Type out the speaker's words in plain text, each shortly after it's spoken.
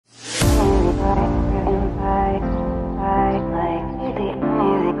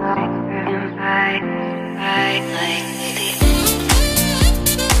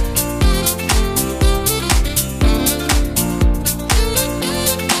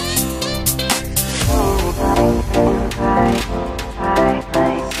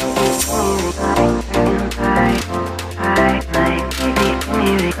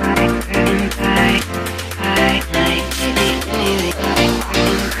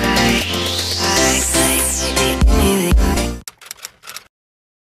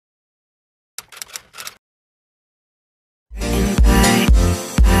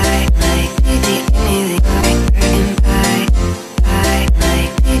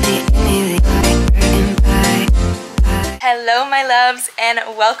my loves, and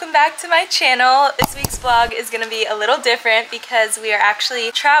welcome back to my channel. This week's vlog is going to be a little different because we are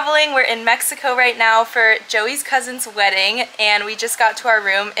actually traveling. We're in Mexico right now for Joey's cousin's wedding, and we just got to our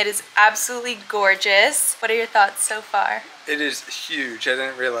room. It is absolutely gorgeous. What are your thoughts so far? It is huge. I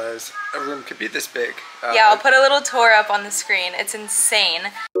didn't realize a room could be this big. Yeah, I'll put a little tour up on the screen. It's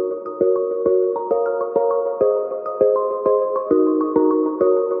insane.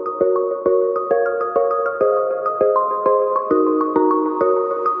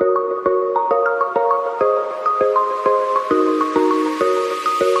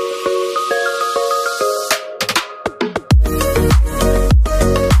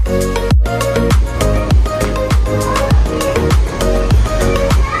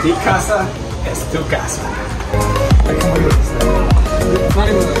 Casa es tu casa.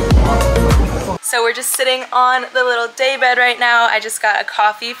 So we're just sitting on the little day bed right now. I just got a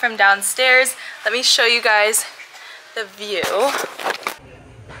coffee from downstairs. Let me show you guys the view.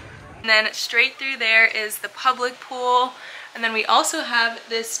 And then straight through there is the public pool. And then we also have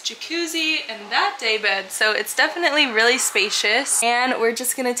this jacuzzi and that day bed. So it's definitely really spacious. And we're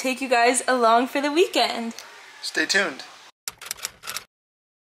just gonna take you guys along for the weekend. Stay tuned.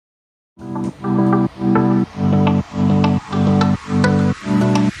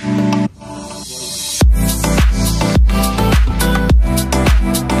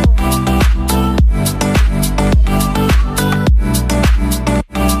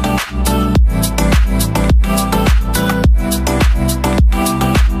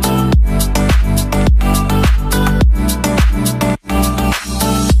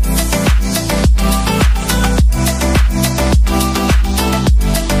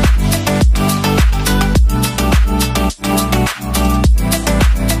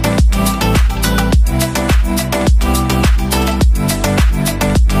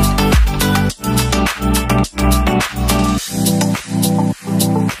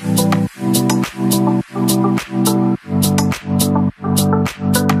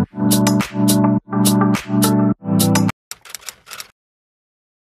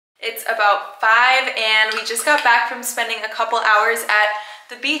 It's about 5 and we just got back from spending a couple hours at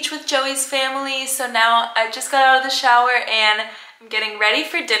the beach with Joey's family. So now I just got out of the shower and I'm getting ready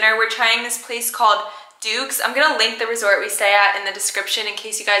for dinner. We're trying this place called Duke's. I'm gonna link the resort we stay at in the description in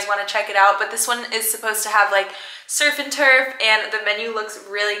case you guys want to check it out. But this one is supposed to have like surf and turf and the menu looks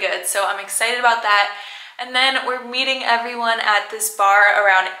really good. So I'm excited about that. And then we're meeting everyone at this bar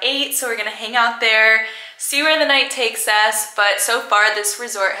around 8, so we're gonna hang out there, see where the night takes us. But so far this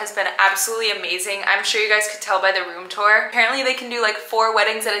resort has been absolutely amazing. I'm sure you guys could tell by the room tour. Apparently they can do like 4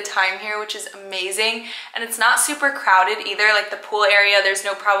 weddings at a time here, which is amazing. And it's not super crowded either. Like the pool area, there's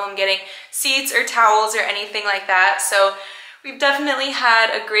no problem getting seats or towels or anything like that. So we've definitely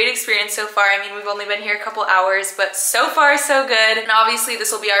had a great experience so far. I mean, we've only been here a couple hours, but so far so good. And obviously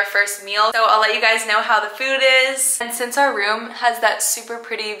this will be our first meal, so I'll let you guys know how the food is. And since our room has that super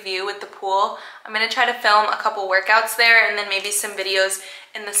pretty view with the pool, I'm gonna try to film a couple workouts there and then maybe some videos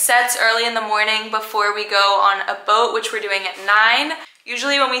in the sets early in the morning before we go on a boat, which we're doing at 9.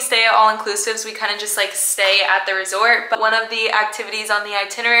 Usually when we stay at all-inclusives, we kind of just like stay at the resort. But one of the activities on the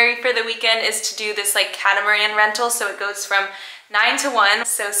itinerary for the weekend is to do this like catamaran rental. So it goes from 9 to 1.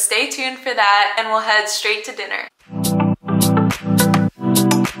 So stay tuned for that and we'll head straight to dinner.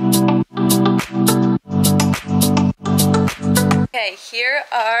 Okay, here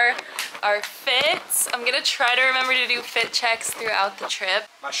are our fits. I'm gonna try to remember to do fit checks throughout the trip.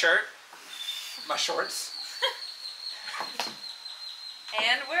 My shirt, my shorts.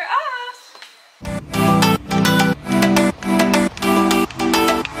 And we're off!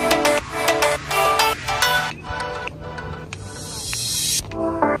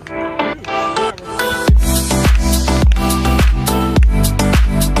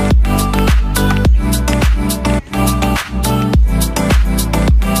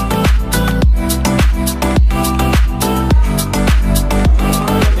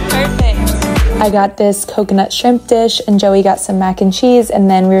 I got this coconut shrimp dish and Joey got some mac and cheese, and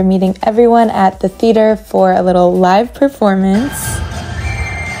then we were meeting everyone at the theater for a little live performance.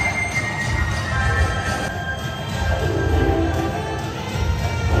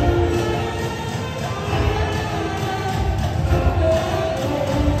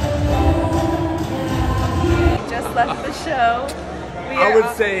 Just left the show. I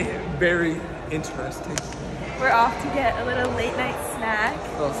would say very interesting. We're off to get a little late night snack.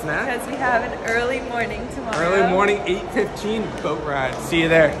 A little snack? Because we have an early morning tomorrow. Early morning, 8:15 boat ride. See you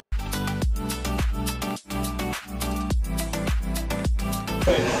there.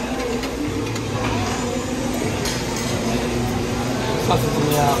 Touches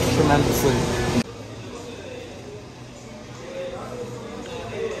me out tremendously.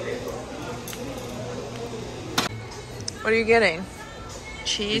 What are you getting?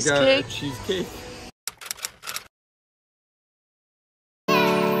 Cheesecake? Cheesecake.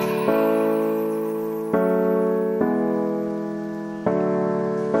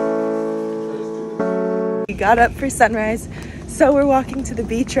 We got up for sunrise, so we're walking to the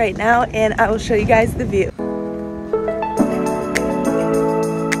beach right now, and I will show you guys the view.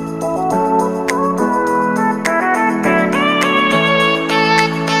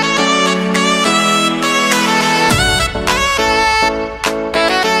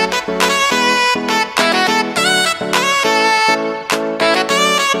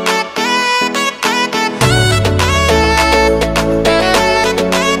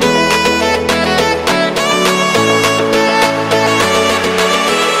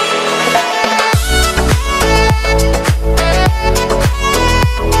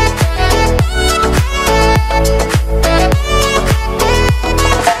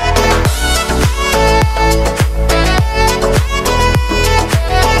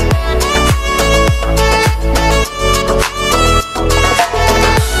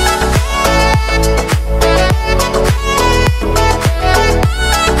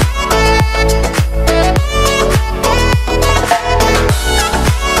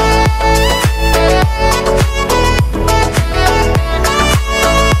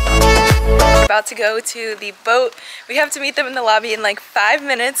 About to go to the boat. We have to meet them in the lobby in like 5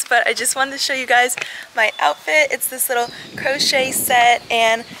 minutes, but I just wanted to show you guys my outfit. It's this little crochet set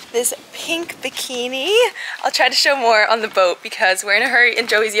and this pink bikini. I'll try to show more on the boat because we're in a hurry and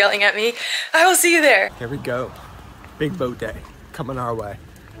Joey's yelling at me. I will see you there. Here we go. Big boat day coming our way.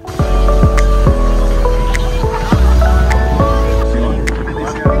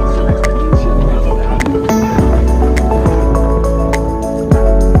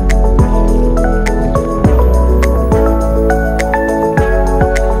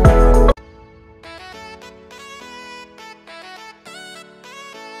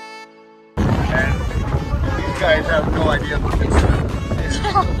 Guys have no idea what this is.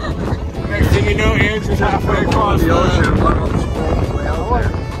 Next thing you know, Andrew's halfway across the ocean. One of them's way out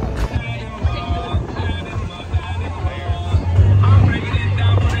there.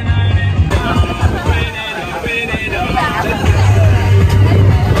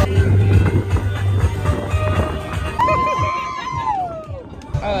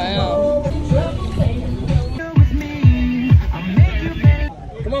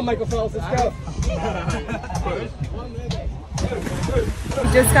 Come on, Michael Phelps, let's go. We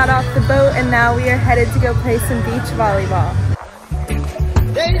just got off the boat and now we are headed to go play some beach volleyball.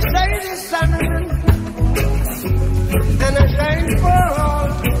 They say the sun and a shine for all,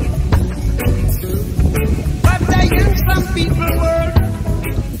 but they in some people world.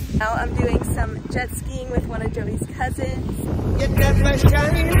 Now I'm doing some jet skiing with one of Joey's cousins. Yet never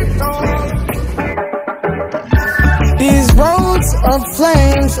shine tall. These roads of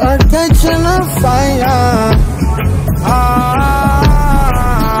flames are catching a fire.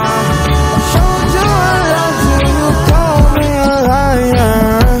 Showed you I love you, you called me a liar.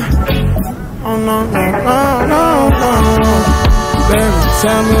 Oh no, no, no, no, no. Baby,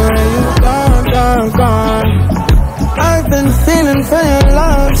 tell me where you gone. I've been feeling for your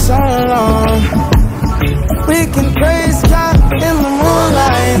love so long. We can praise God in the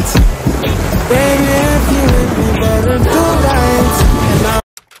moonlight. Baby, if you would be better, do right.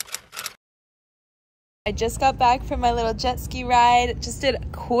 I just got back from my little jet ski ride. Just did a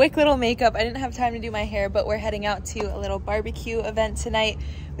quick little makeup. I didn't have time to do my hair, but we're heading out to a little barbecue event tonight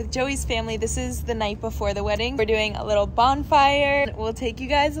with Joey's family. This is the night before the wedding. We're doing a little bonfire. We'll take you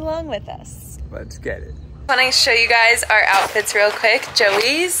guys along with us. Let's get it. I want to show you guys our outfits real quick.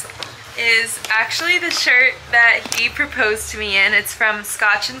 Joey's is actually the shirt that he proposed to me in. It's from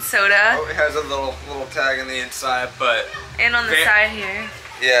Scotch and Soda. Oh, it has a little tag on the inside, but and on the side here.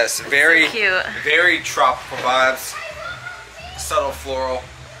 yes, very so cute. very tropical vibes. Subtle floral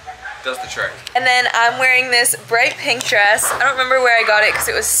does the trick. And then I'm wearing this bright pink dress. I don't remember where I got it because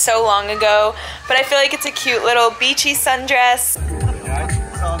it was so long ago, but I feel like it's a cute little beachy sundress. Yeah,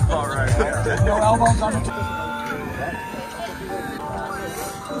 sounds about right. No elbows on the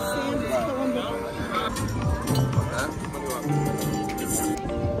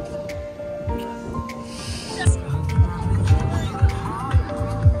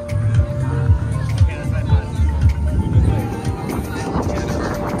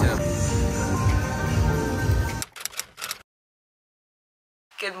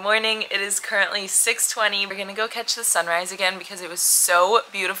Good morning. It is currently 6:20. We're gonna go catch the sunrise again because it was so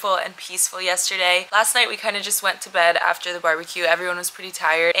beautiful and peaceful yesterday. Last night we kind of just went to bed after the barbecue. Everyone was pretty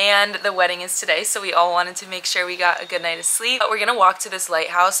tired and the wedding is today, so we all wanted to make sure we got a good night of sleep. But we're gonna walk to this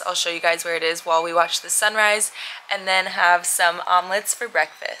lighthouse. I'll show you guys where it is while we watch the sunrise and then have some omelets for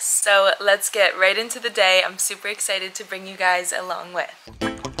breakfast. So let's get right into the day. I'm super excited to bring you guys along with.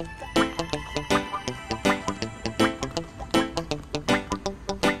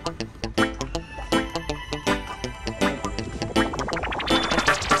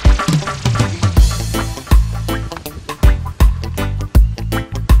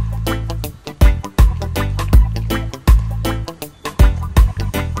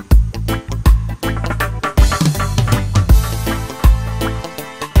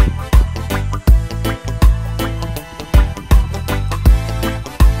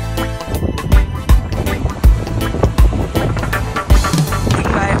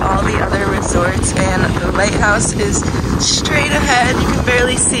 And the lighthouse is straight ahead. You can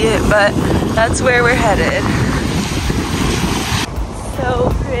barely see it, but that's where we're headed. So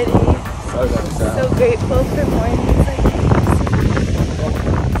pretty. So grateful for mornings like these.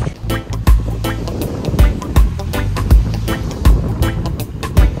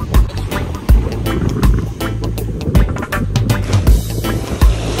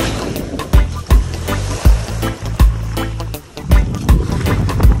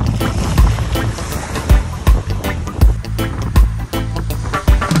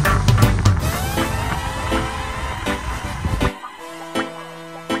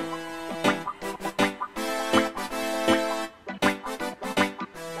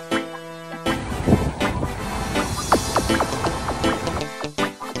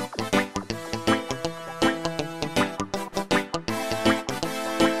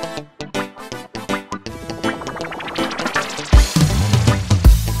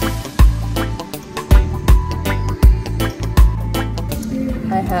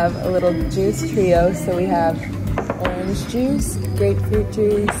 I have a little juice trio, so we have orange juice, grapefruit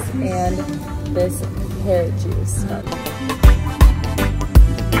juice, and this carrot juice.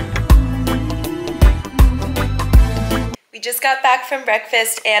 We just got back from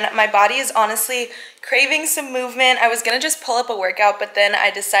breakfast and my body is honestly craving some movement. I was gonna just pull up a workout, but then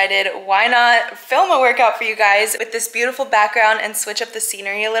I decided why not film a workout for you guys with this beautiful background and switch up the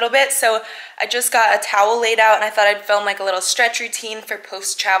scenery a little bit. So I just got a towel laid out and I thought I'd film like a little stretch routine for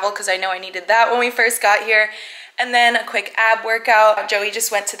post-travel because I know I needed that when we first got here. And then a quick ab workout. Joey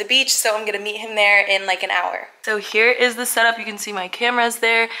just went to the beach, so I'm gonna meet him there in like an hour. So here is the setup. You can see my cameras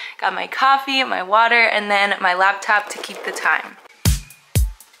there. Got my coffee, my water, and then my laptop to keep the time.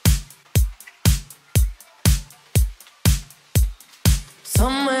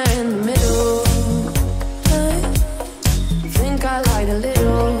 Somewhere in the middle, I think I lied a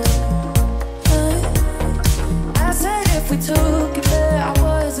little. I said if we took it there, I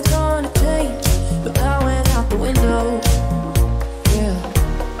wasn't gonna change, but that went out the window. Yeah.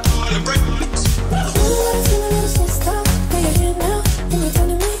 Stop, where you're here now, and you're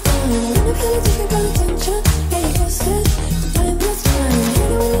telling me I'm gonna feel it, taking my attention. Yeah, you guessed it, time is fine. You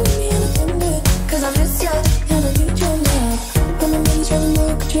don't wanna leave me unattended, 'cause I miss you and I need your love. But my mind's running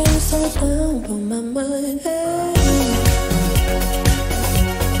more, could you slow down, put my mind, hey.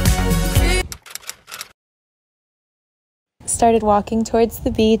 Started walking towards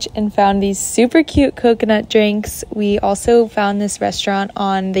the beach and found these super cute coconut drinks. We also found this restaurant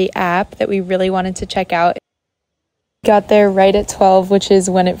on the app that we really wanted to check out. Got there right at 12, which is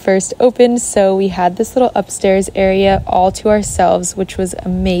when it first opened, so we had this little upstairs area all to ourselves, which was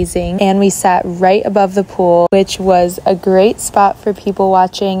amazing. And we sat right above the pool, which was a great spot for people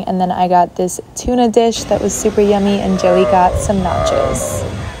watching. And then I got this tuna dish that was super yummy, and Joey got some nachos.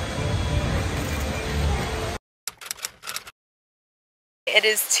 It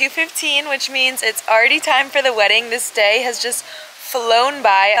is 2:15, which means it's already time for the wedding. This day has just flown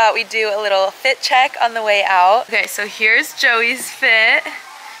by. I thought we'd do a little fit check on the way out. Okay, so here's Joey's fit.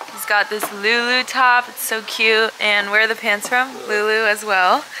 He's got this Lulu top, it's so cute. And where are the pants from? Lulu as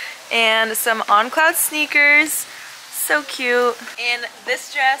well. And some On Cloud sneakers, so cute. And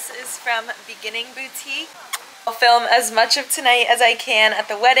this dress is from Beginning Boutique. I'll film as much of tonight as I can at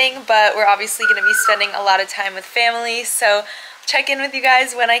the wedding, but we're obviously gonna be spending a lot of time with family, so check in with you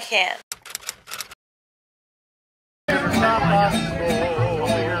guys when I can.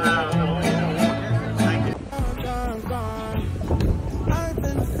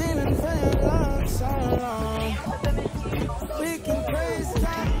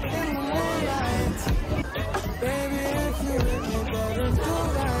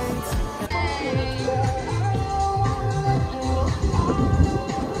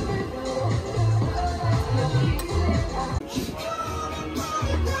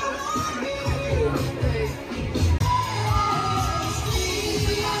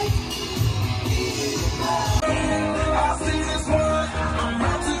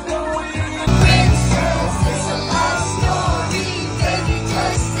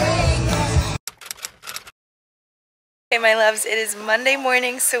 my loves. It is Monday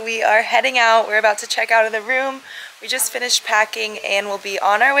morning, so we are heading out. We're about to check out of the room. We just finished packing and we'll be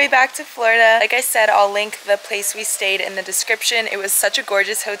on our way back to Florida. Like I said, I'll link the place we stayed in the description. It was such a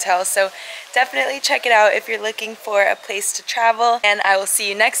gorgeous hotel, so definitely check it out if you're looking for a place to travel. And I will see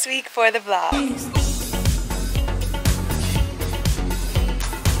you next week for the vlog.